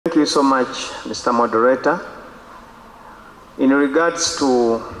you so much, Mr. Moderator. In regards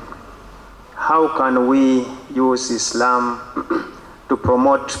to how can we use Islam to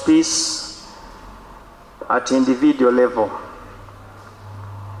promote peace at individual level,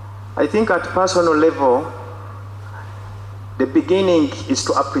 I think at personal level, the beginning is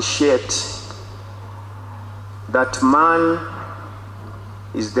to appreciate that man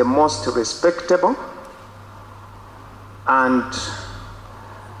is the most respectable and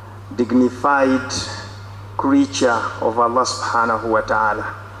dignified creature of Allah subhanahu wa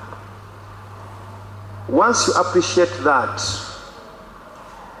ta'ala. Once you appreciate that,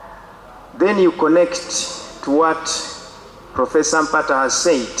 then you connect to what Professor Mpata has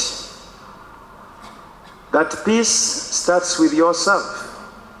said, that peace starts with yourself.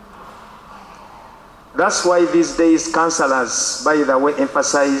 That's why these days counselors, by the way,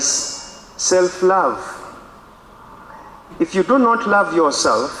 emphasize self-love. If you do not love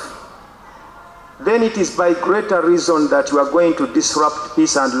yourself, then it is by greater reason that you are going to disrupt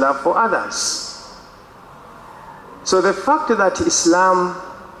peace and love for others. So the fact that Islam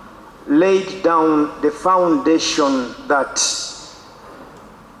laid down the foundation that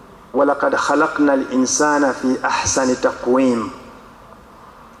وَلَقَدْ خَلَقْنَا الْإِنسَانَ فِي أَحْسَنِ تَقْوِيمٍ,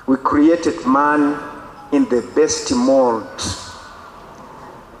 we created man in the best mold.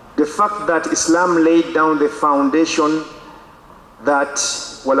 The fact that Islam laid down the foundation that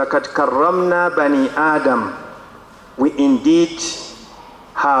وَلَقَدْ كَرَّمْنَا بَنِي آدَمَ, we indeed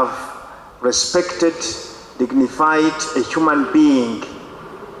have respected, dignified a human being.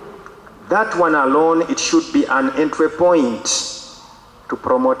 That one alone, it should be an entry point to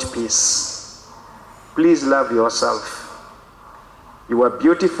promote peace. Please love yourself. You are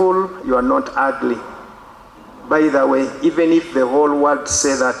beautiful, you are not ugly. By the way, even if the whole world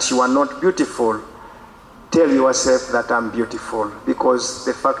say that you are not beautiful, tell yourself that I'm beautiful, because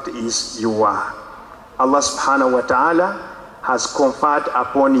the fact is you are. Allah subhanahu wa ta'ala has conferred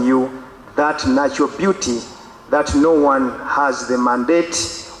upon you that natural beauty that no one has the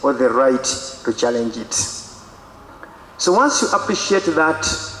mandate or the right to challenge it. So once you appreciate that,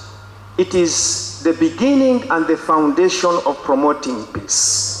 it is the beginning and the foundation of promoting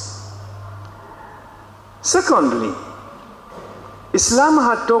peace. Secondly, Islam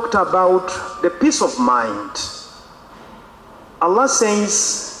had talked about the peace of mind. Allah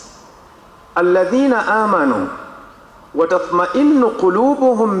says, الَّذِينَ آمَنُوا وَتَطْمَئِنُّ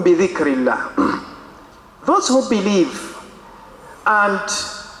قُلُوبُهُمْ بِذِكْرِ اللَّهِ. Those who believe and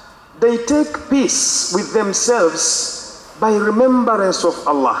they take peace with themselves by remembrance of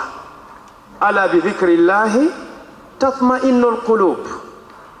Allah. أَلَا بِذِكْرِ اللَّهِ تَطْمَئِنُّ الْقُلُوبِ.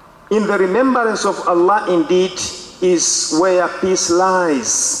 In the remembrance of Allah indeed is where peace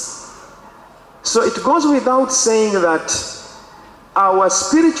lies. So it goes without saying that our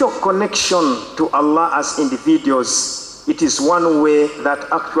spiritual connection to Allah as individuals, it is one way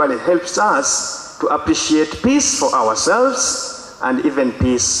that actually helps us to appreciate peace for ourselves and even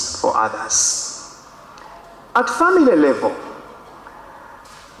peace for others. At family level,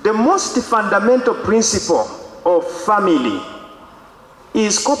 the most fundamental principle of family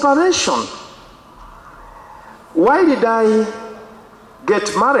is cooperation. Why did I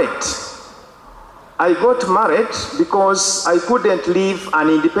get married? I got married because I couldn't live an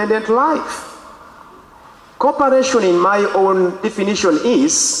independent life. Cooperation, in my own definition,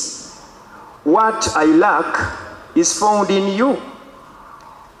 is what I lack is found in you,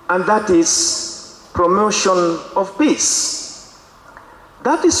 and that is promotion of peace.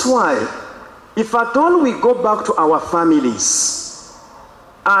 That is why, if at all we go back to our families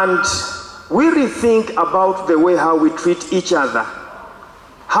and we rethink about the way how we treat each other,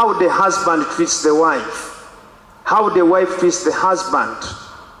 how the husband treats the wife, how the wife treats the husband,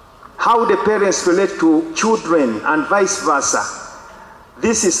 how the parents relate to children, and vice versa.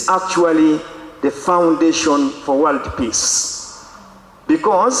 This is actually the foundation for world peace.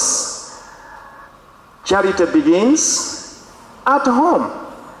 Because charity begins at home.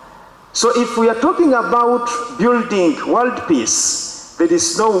 So if we are talking about building world peace, there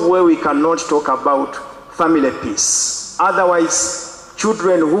is no way we cannot talk about family peace. Otherwise,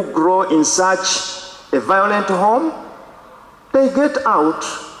 children who grow in such a violent home, they get out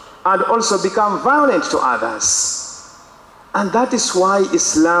and also become violent to others. And that is why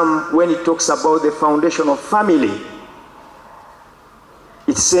Islam, when it talks about the foundation of family,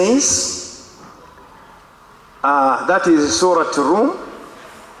 it says, that is Surah Rum,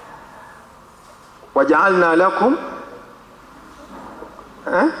 وَجَعَلْنَا لَكُمْ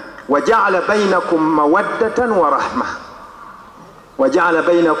وَجَعَلَ بَيْنَكُمْ مَوَدَّةً وَرَحْمَةً وَجَعَلَ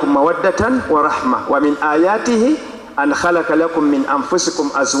بَيْنَكُمْ مَوَدَّةً وَرَحْمَةً وَمِنْ آيَاتِهِ أن خلق لكم من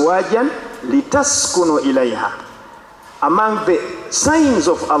أنفسكم أزواجا لتسكنوا إليها. Among the signs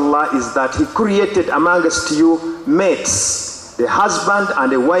of Allah is that He created amongst you mates, the husband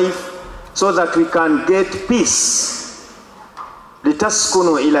and the wife, so that we can get peace.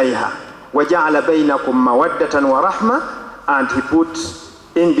 لتسكنوا إليها وجعل بينكم مودة ورحمة, and He put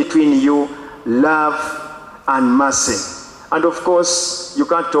in between you love and mercy. And of course, you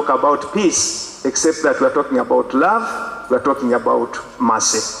can't talk about peace except that we are talking about love, we are talking about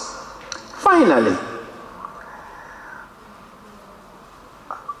mercy. Finally,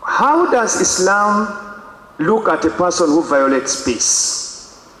 how does Islam look at a person who violates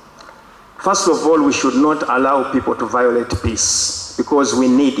peace? First of all, we should not allow people to violate peace because we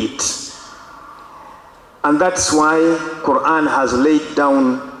need it. And that's why Quran has laid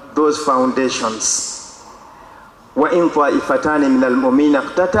down those foundations. وَإِن طَائِفَتَانِ مِنَ الْمُؤْمِنِينَ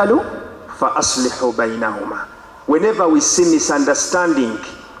اقْتَتَلُوا فَأَصْلِحُوا بَيْنَهُمَا. Whenever we see misunderstanding,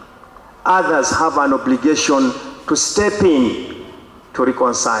 others have an obligation to step in to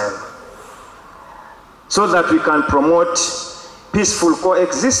reconcile, so that we can promote peaceful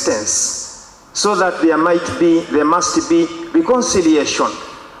coexistence, so that there must be reconciliation.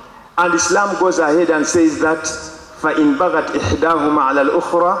 And Islam goes ahead and says that فَإِن بَغَتْ إِحْدَاهُمَا عَلَى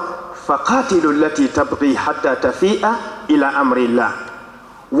الْأُخْرَى فَقَاتِلُوا الَّتِي تَبْغِي حَتَّى تَفِيءَ إِلَى أَمْرِ اللَّهِ.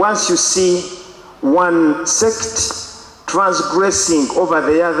 Once you see one sect transgressing over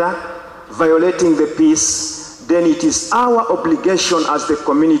the other, violating the peace, then it is our obligation as the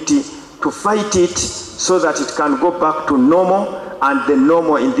community to fight it so that it can go back to normal, and the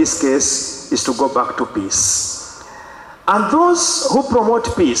normal in this case is to go back to peace. And those who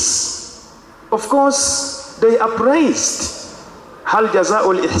promote peace, of course, they are praised. هَلْ جَزَاءُ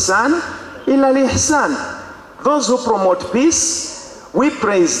الْإِحْسَانِ إِلَّا الْإِحْسَانِ. Those who promote peace, we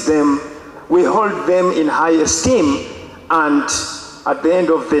praise them, we hold them in high esteem, and at the end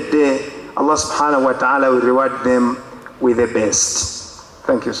of the day, Allah subhanahu wa ta'ala will reward them with the best.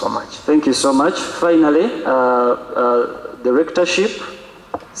 Thank you so much. Thank you so much. Finally, the rectorship,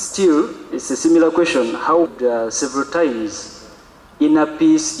 still, it's a similar question. How several times, inner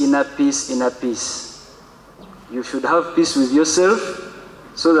peace, inner peace, inner peace. You should have peace with yourself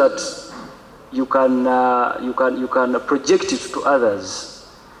so that you can project it to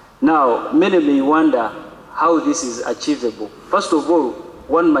others. Now, many may wonder how this is achievable. First of all,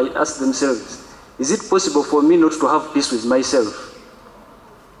 one might ask themselves, is it possible for me not to have peace with myself?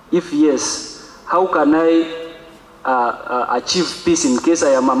 If yes, how can I achieve peace in case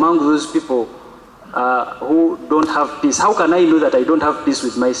I am among those people who don't have peace? How can I know that I don't have peace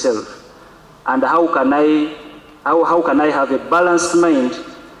with myself? And how can I have a balanced mind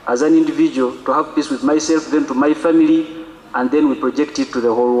as an individual to have peace with myself, then to my family, and then we project it to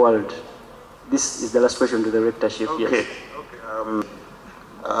the whole world? This is the last question to the rectorship. Okay. Yes. Okay.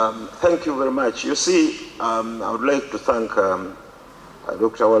 Thank you very much. You see, I would like to thank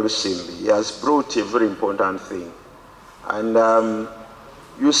Dr. Walusimbi. He has brought a very important thing. And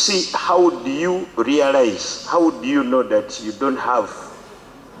you see, how do you realize, how do you know that you don't have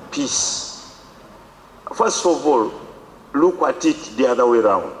peace? First of all, look at it the other way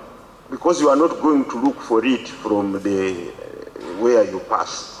around, because you are not going to look for it from where you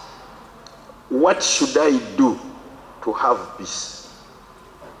pass. What should I do to have peace?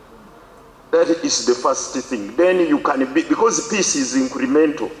 That is the first thing. Then you can be, because peace is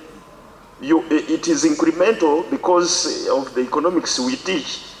incremental. It is incremental because of the economics we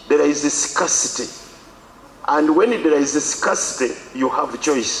teach. There is a scarcity. And when there is a scarcity, you have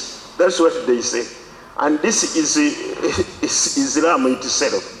choice. That's what they say. And this is Islam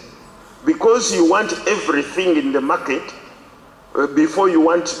itself. Because you want everything in the market, before you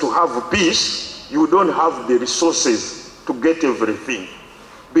want to have peace, you don't have the resources to get everything.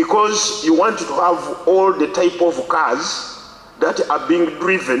 Because you want to have all the type of cars that are being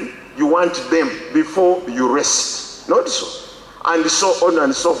driven, you want them before you rest. Not so. And so on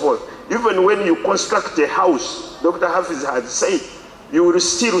and so forth. Even when you construct a house, Dr. Hafiz had said, you will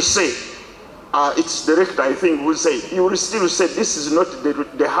still say, it's the rector, I think, who said, you will still say, this is not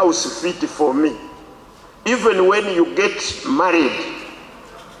the house fit for me. Even when you get married,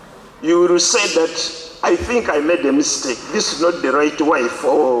 you will say that, I think I made a mistake. This is not the right wife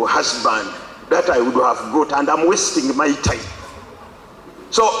or husband that I would have got, and I'm wasting my time.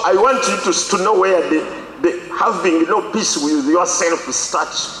 So I want you to know where the having no peace with yourself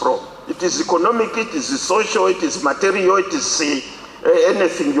starts from. It is economic, it is social, it is material, it is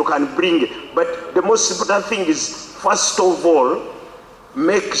anything you can bring. But the most important thing is, first of all,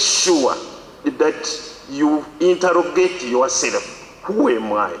 make sure that you interrogate yourself. Who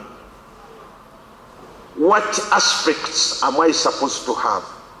am I? what aspects am I supposed to have?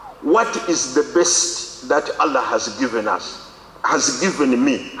 What is the best that Allah has given us, has given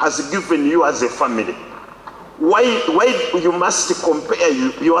me, has given you as a family? Why you must compare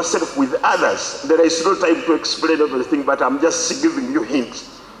yourself with others? There is no time to explain everything, but I'm just giving you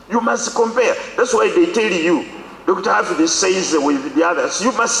hints. You must compare. That's why they tell you, Dr. Hafid says with the others,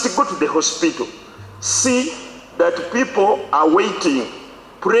 you must go to the hospital. See that people are waiting,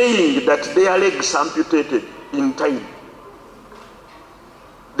 praying that their legs amputated in time.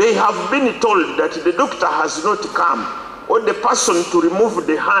 They have been told that the doctor has not come, or the person to remove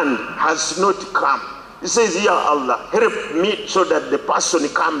the hand has not come. He says, Ya Allah, help me so that the person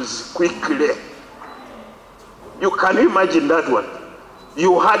comes quickly. You can imagine that one.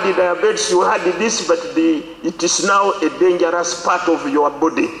 You had the diabetes, you had this, but it is now a dangerous part of your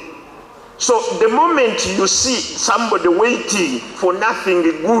body. So the moment you see somebody waiting for nothing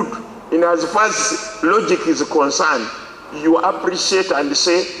good, in as far as logic is concerned, you appreciate and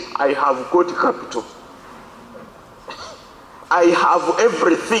say, I have got capital. I have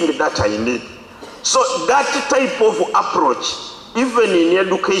everything that I need. So that type of approach, even in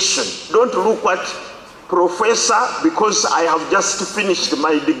education, don't look at professor because I have just finished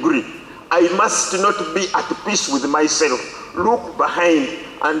my degree. I must not be at peace with myself. Look behind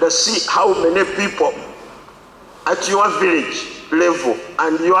and see how many people at your village level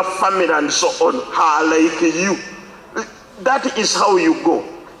and your family and so on are like you. That is how you go.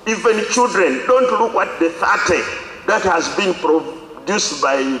 Even children, don't look at the 30 that has been produced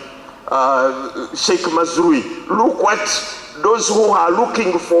by Sheikh Mazrui. Look at those who are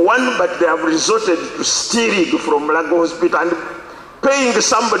looking for one, but they have resorted to stealing from Lago Hospital and paying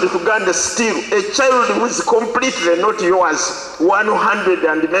somebody to go and steal. A child who is completely not yours,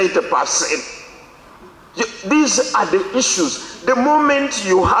 190%. These are the issues. The moment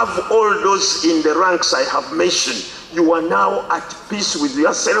you have all those in the ranks I have mentioned, you are now at peace with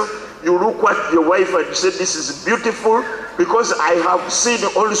yourself. You look at your wife and you say, this is beautiful, because I have seen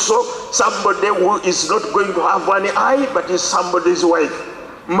also somebody who is not going to have one eye, but is somebody's wife.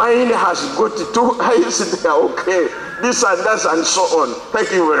 Mine has got 2 eyes, they are okay. This and that and so on.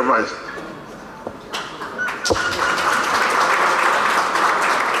 Thank you very much.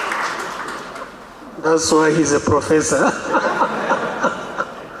 That's why he's a professor.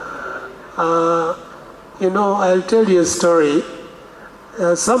 You know, I'll tell you a story.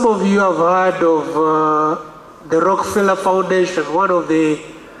 Some of you have heard of the Rockefeller Foundation, one of the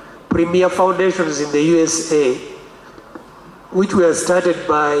premier foundations in the USA, which were started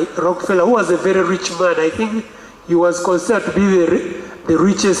by Rockefeller, who was a very rich man. I think he was considered to be the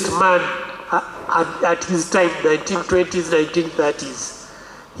richest man at his time, 1920s, 1930s.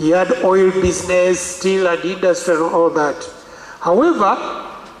 He had oil business, steel and industry and all that. However,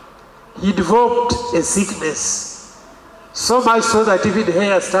 he developed a sickness, so much so that even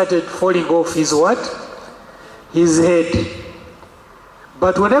hair started falling off his what? His head.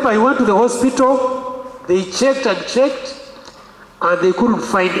 But whenever he went to the hospital, they checked and checked, and they couldn't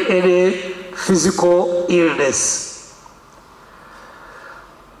find any physical illness.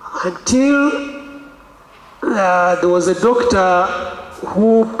 Until there was a doctor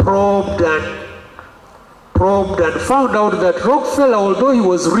who probed and found out that Rockefeller, although he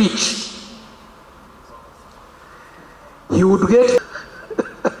was rich, he would get,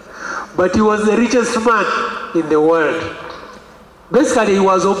 but he was the richest man in the world. Basically, he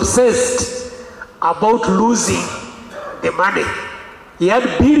was obsessed about losing the money. He had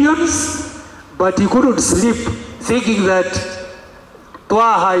billions, but he couldn't sleep, thinking that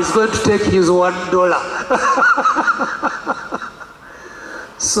Twaha is going to take his $1.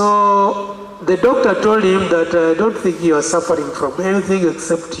 So the doctor told him that I don't think you are suffering from anything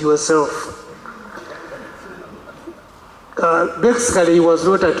except yourself. Basically, he was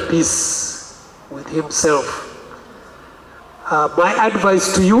not at peace with himself. My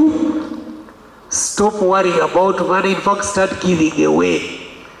advice to you, stop worrying about money. In fact, start giving away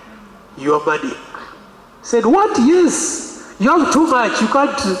your money. He said, what? Yes, you have too much. You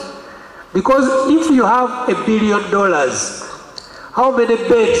can't, because if you have $1 billion, how many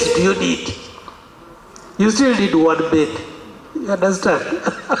beds do you need? You still need one bed. You understand?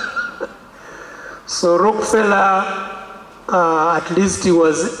 So Rockefeller, at least he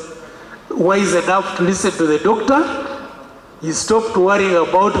was wise enough to listen to the doctor. He stopped worrying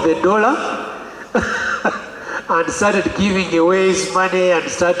about the dollar and started giving away his money and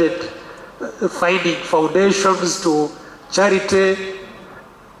started finding foundations to charity.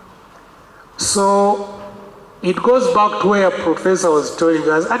 So it goes back to where Professor was telling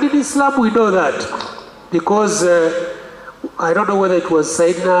us, and in Islam we know that, because I don't know whether it was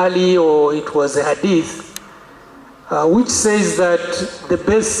Sayyidina Ali or it was a hadith, which says that the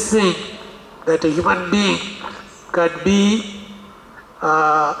best thing that a human being can be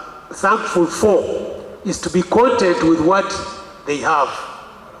thankful for is to be content with what they have.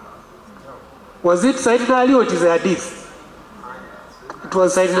 Was it Sayyidina Ali or it is a hadith? It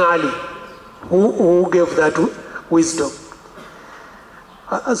was Sayyidina Ali who gave that wisdom.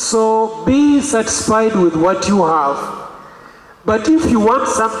 So be satisfied with what you have. But if you want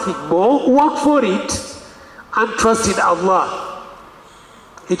something more, work for it and trust in Allah.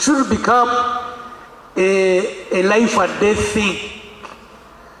 It shouldn't become a life and death thing.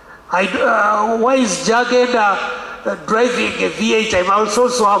 Why is Jagged driving a V8? I must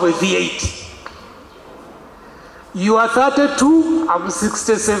also have a V8. You are 32, I'm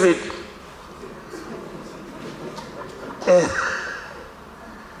 67.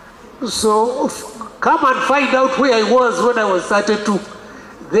 So come and find out where I was when I was 32.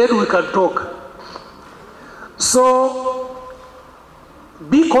 Then we can talk. So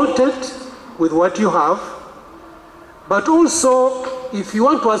be content with what you have. But also, if you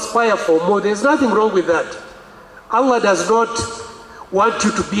want to aspire for more, there's nothing wrong with that. Allah does not want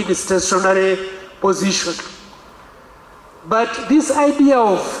you to be in a stationary position. But this idea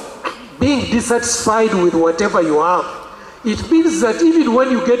of being dissatisfied with whatever you have, it means that even when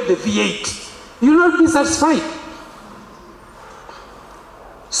you get the V8, you'll not be satisfied.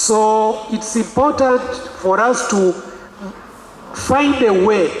 So it's important for us to find a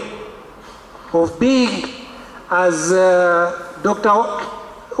way of being, as Dr.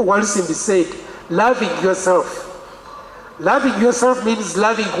 Walsimbi said, loving yourself. Loving yourself means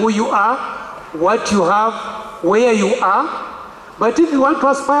loving who you are, what you have, where you are. But if you want to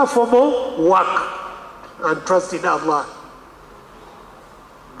aspire for more, work and trust in Allah.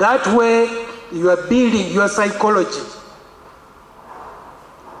 That way you are building your psychology.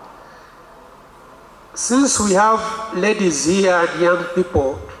 Since we have ladies here and young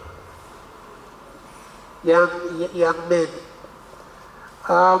people, young men,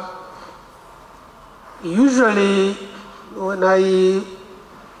 usually when I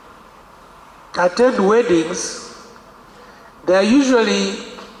attend weddings, they are usually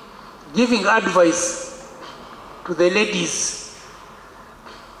giving advice to the ladies,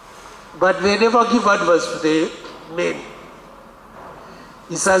 but they never give advice to the men.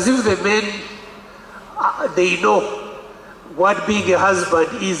 It's as if the men, they know what being a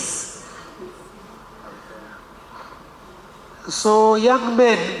husband is. So young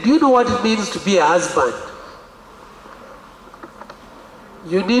men, do you know what it means to be a husband?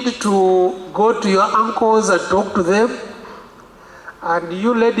 You need to go to your uncles and talk to them. And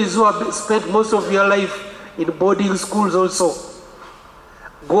you ladies who have spent most of your life in boarding schools also,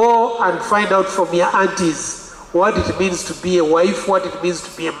 go and find out from your aunties what it means to be a wife, what it means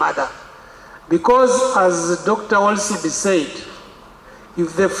to be a mother. Because as Dr. Walsimbi said,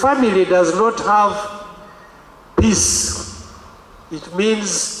 if the family does not have peace, it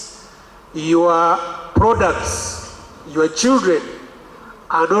means your products, your children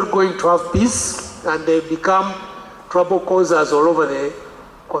are not going to have peace, and they become trouble causers all over the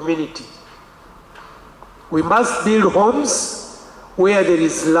community. We must build homes where there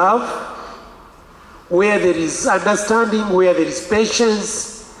is love, where there is understanding, where there is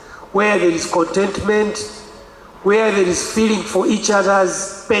patience, where there is contentment, where there is feeling for each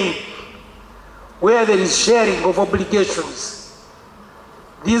other's pain, where there is sharing of obligations.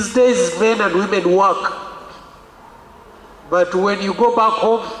 These days, men and women work, but when you go back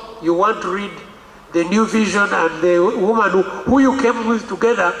home, you want to read the New Vision, and the woman who you came with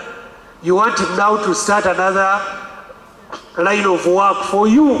together, you want him now to start another line of work for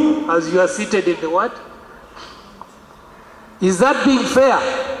you as you are seated in the what? Is that being fair?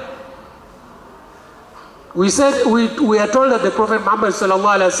 We said, we are told that the Prophet Muhammad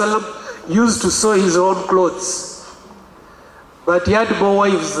ﷺ used to sew his own clothes. But he had more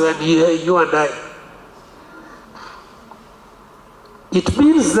wives than you and I. It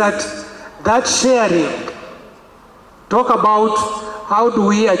means that sharing, talk about how do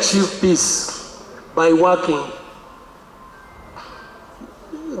we achieve peace by working.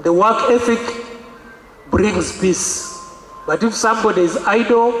 The work ethic brings peace. But if somebody is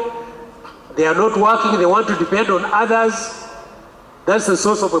idle, they are not working, they want to depend on others, that's the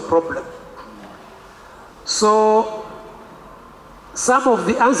source of a problem. So some of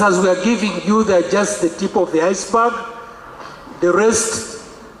the answers we are giving you, they're just the tip of the iceberg. The rest,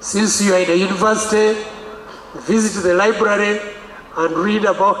 since you are in a university, visit the library and read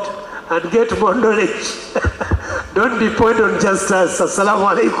about and get more knowledge. Don't depend on just us. Assalamu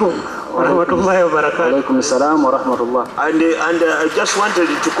alaikum wa rahmatullahi wa barakatuh. Alaikum assalam wa rahmatullah. And I just wanted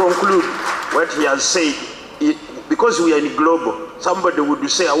to conclude what he has said. Because we are in global, somebody would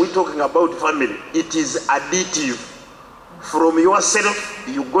say, are we talking about family? It is additive. From yourself,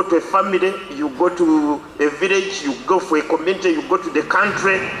 you go to a family, you go to a village, you go for a community, you go to the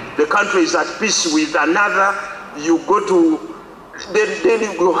country is at peace with another, you go to, then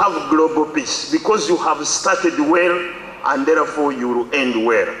you have global peace, because you have started well, and therefore you will end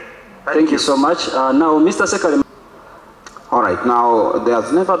well. Thank you so much. Now, Mr. Secretary. All right, now,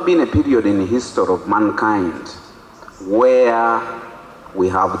 there's never been a period in the history of mankind where we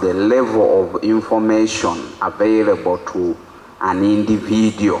have the level of information available to an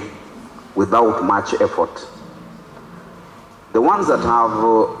individual without much effort. The ones that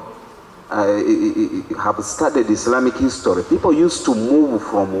have studied Islamic history, people used to move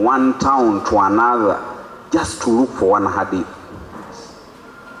from one town to another just to look for one hadith.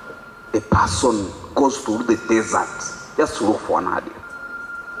 A person goes through the desert just to look for one hadith.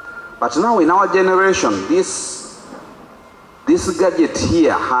 But now in our generation, this gadget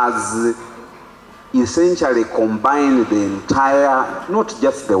here has essentially combined the entire, not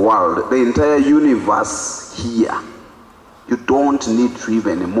just the world, the entire universe here. You don't need to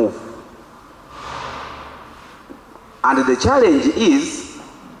even move. And the challenge is,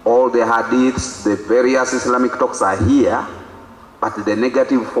 all the hadiths, the various Islamic talks are here, but the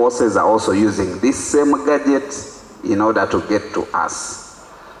negative forces are also using this same gadget in order to get to us.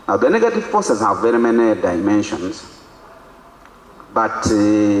 Now, the negative forces have very many dimensions, but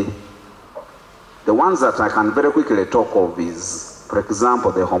the ones that I can very quickly talk of is, for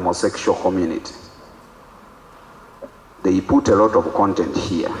example, the homosexual community. They put a lot of content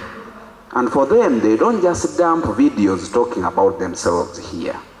here. And for them, they don't just dump videos talking about themselves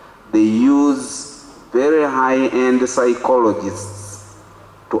here. They use very high-end psychologists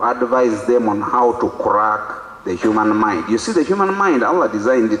to advise them on how to crack the human mind. You see, the human mind, Allah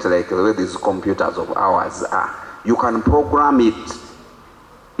designed it like the way these computers of ours are. You can program it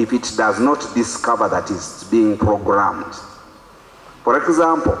if it does not discover that it's being programmed. For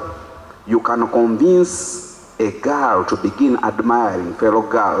example, you can convince a girl to begin admiring fellow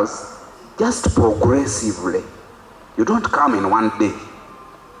girls just progressively. You don't come in one day.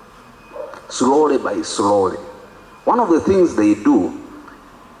 Slowly by slowly. One of the things they do,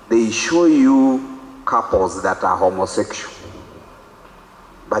 they show you couples that are homosexual.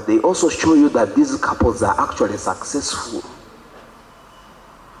 But they also show you that these couples are actually successful.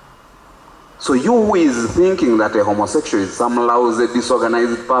 So you who is thinking that a homosexual is some lousy,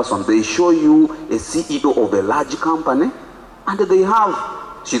 disorganized person, they show you a CEO of a large company, and they have,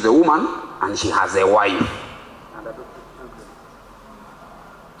 she's a woman, and she has a wife.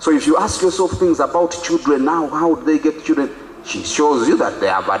 So if you ask yourself things about children now, how do they get children? She shows you that they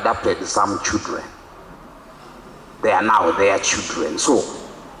have adopted some children. They are now their children. So,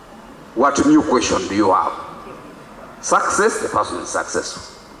 what new question do you have? Success, the person is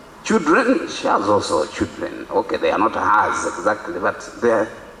successful. Children, she has also children. Okay, they are not hers exactly, but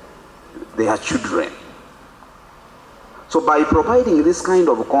they are children. So by providing this kind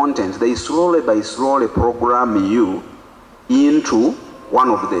of content, they slowly by slowly program you into one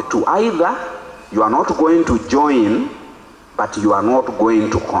of the two. Either you are not going to join, but you are not going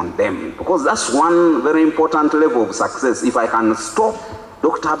to condemn. Because that's one very important level of success. If I can stop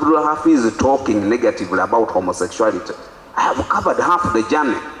Dr. Abdul Hafiz talking negatively about homosexuality, I have covered half the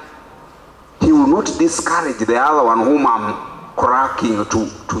journey. He will not discourage the other one whom I'm cracking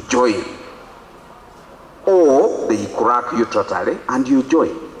to join. Or they crack you totally and you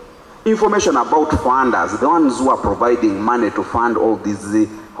join. Information about funders, the ones who are providing money to fund all these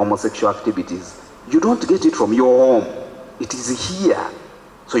homosexual activities, you don't get it from your home. It is here.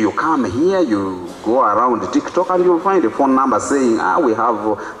 So you come here, you go around TikTok, and you'll find a phone number saying, we have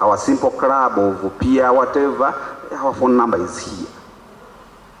our simple club of peer, whatever. Our phone number is here.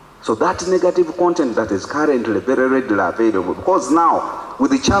 So that negative content that is currently very readily available, because now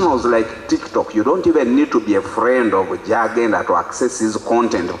with the channels like TikTok, you don't even need to be a friend of Jagenda to access his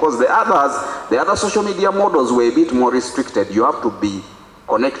content, because the other social media models were a bit more restricted. You have to be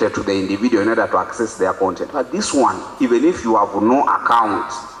connected to the individual in order to access their content. But this one, even if you have no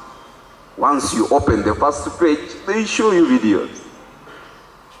account, once you open the first page, they show you videos.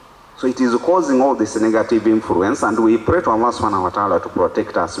 So it is causing all this negative influence, and we pray to Allah subhanahu wa ta'ala to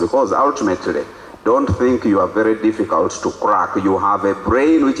protect us, because ultimately, don't think you are very difficult to crack. You have a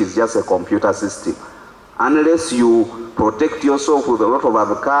brain which is just a computer system. Unless you protect yourself with a lot of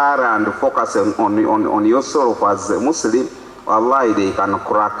adhkar and focus on yourself as a Muslim, Allah, they can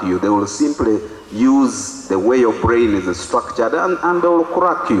crack you. They will simply use the way your brain is structured and they will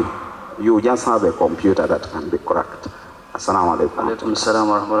crack you. You just have a computer that can be cracked. Assalamu alaikum. Alaikum assalam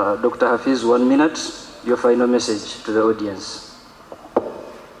wa rahmatullah. Dr. Hafiz, 1 minute, your final message to the audience.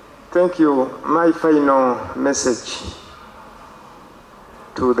 Thank you. My final message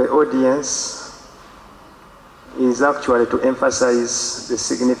to the audience is actually to emphasize the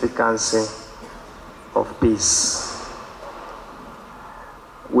significance of peace.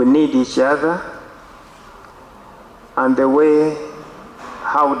 We need each other, and the way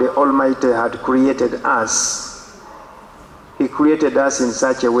how the Almighty had created us, He created us in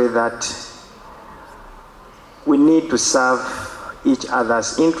such a way that we need to serve each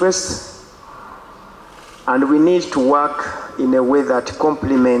other's interests, and we need to work in a way that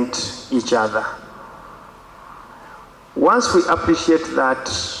complement each other. Once we appreciate that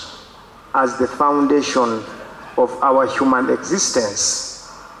as the foundation of our human existence,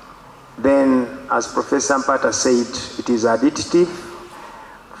 then, as Professor Mpata said, it is additive.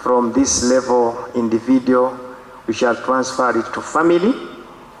 From this level individual, we shall transfer it to family,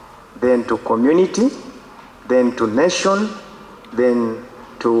 then to community, then to nation, then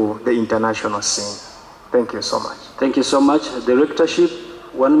to the international scene. Thank you so much. Thank you so much. The rectorship,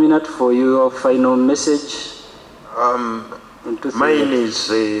 1 minute for your final message. Mine is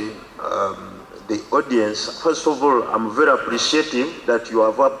the audience. First of all, I'm very appreciative that you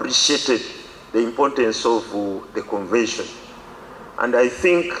have appreciated the importance of the convention. And I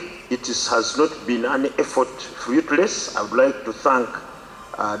think it has not been an effort fruitless. I would like to thank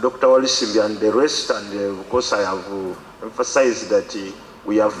Dr. Walisimbi and the rest, and of course I have emphasized that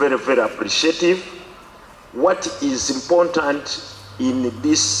we are very, very appreciative. What is important in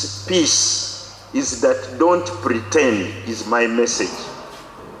this piece is that don't pretend, is my message.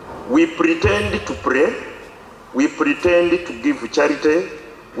 We pretend to pray, we pretend to give charity,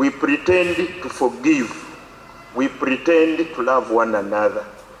 we pretend to forgive, we pretend to love one another.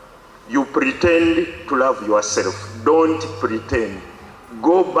 You pretend to love yourself. Don't pretend.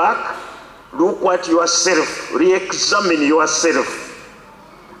 Go back, look at yourself, re-examine yourself,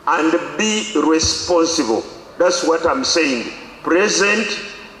 and be responsible. That's what I'm saying. Present,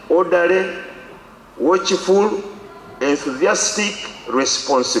 orderly, watchful, enthusiastic,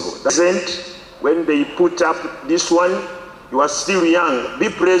 responsible. Present, when they put up this one, you are still young. Be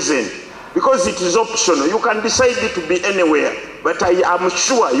present, because it is optional. You can decide to be anywhere, but I am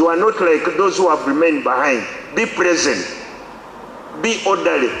sure you are not like those who have remained behind. Be present, be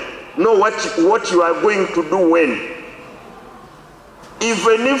orderly, know what you are going to do when.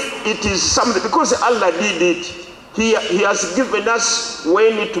 Even if it is something, because Allah did it, He has given us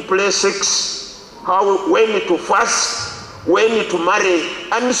when to play sex, when to fast, when to marry,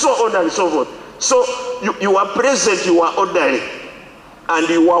 and so on and so forth. So you are present, you are orderly, and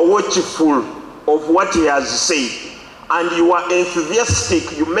you are watchful of what He has said, and you are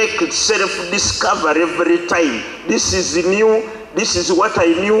enthusiastic. You make self-discovery every time. This is new. This is what I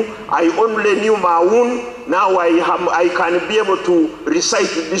knew. I only knew my own. Now I can be able to recite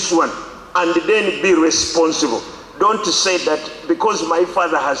this one, and then be responsible. Don't say that because my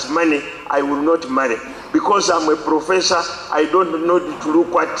father has money, I will not marry. Because I'm a professor, I don't know to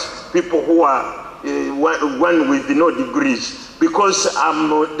look at people who are one with no degrees. Because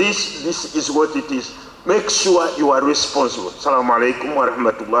this is what it is. Make sure you are responsible. Assalamu alaikum wa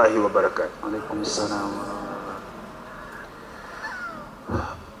rahmatullahi wa barakatuh. Alaikum assalam.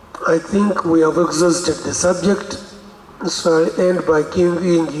 I think we have exhausted the subject, so I end by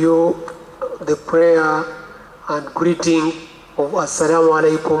giving you the prayer and greeting of Assalamu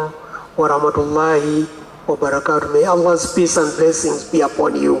alaikum wa rahmatullahi wa barakatuh. May Allah's peace and blessings be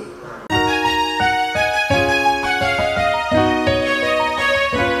upon you.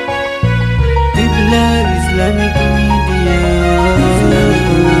 Islamic Media.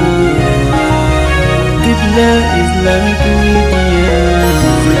 Islamic Media.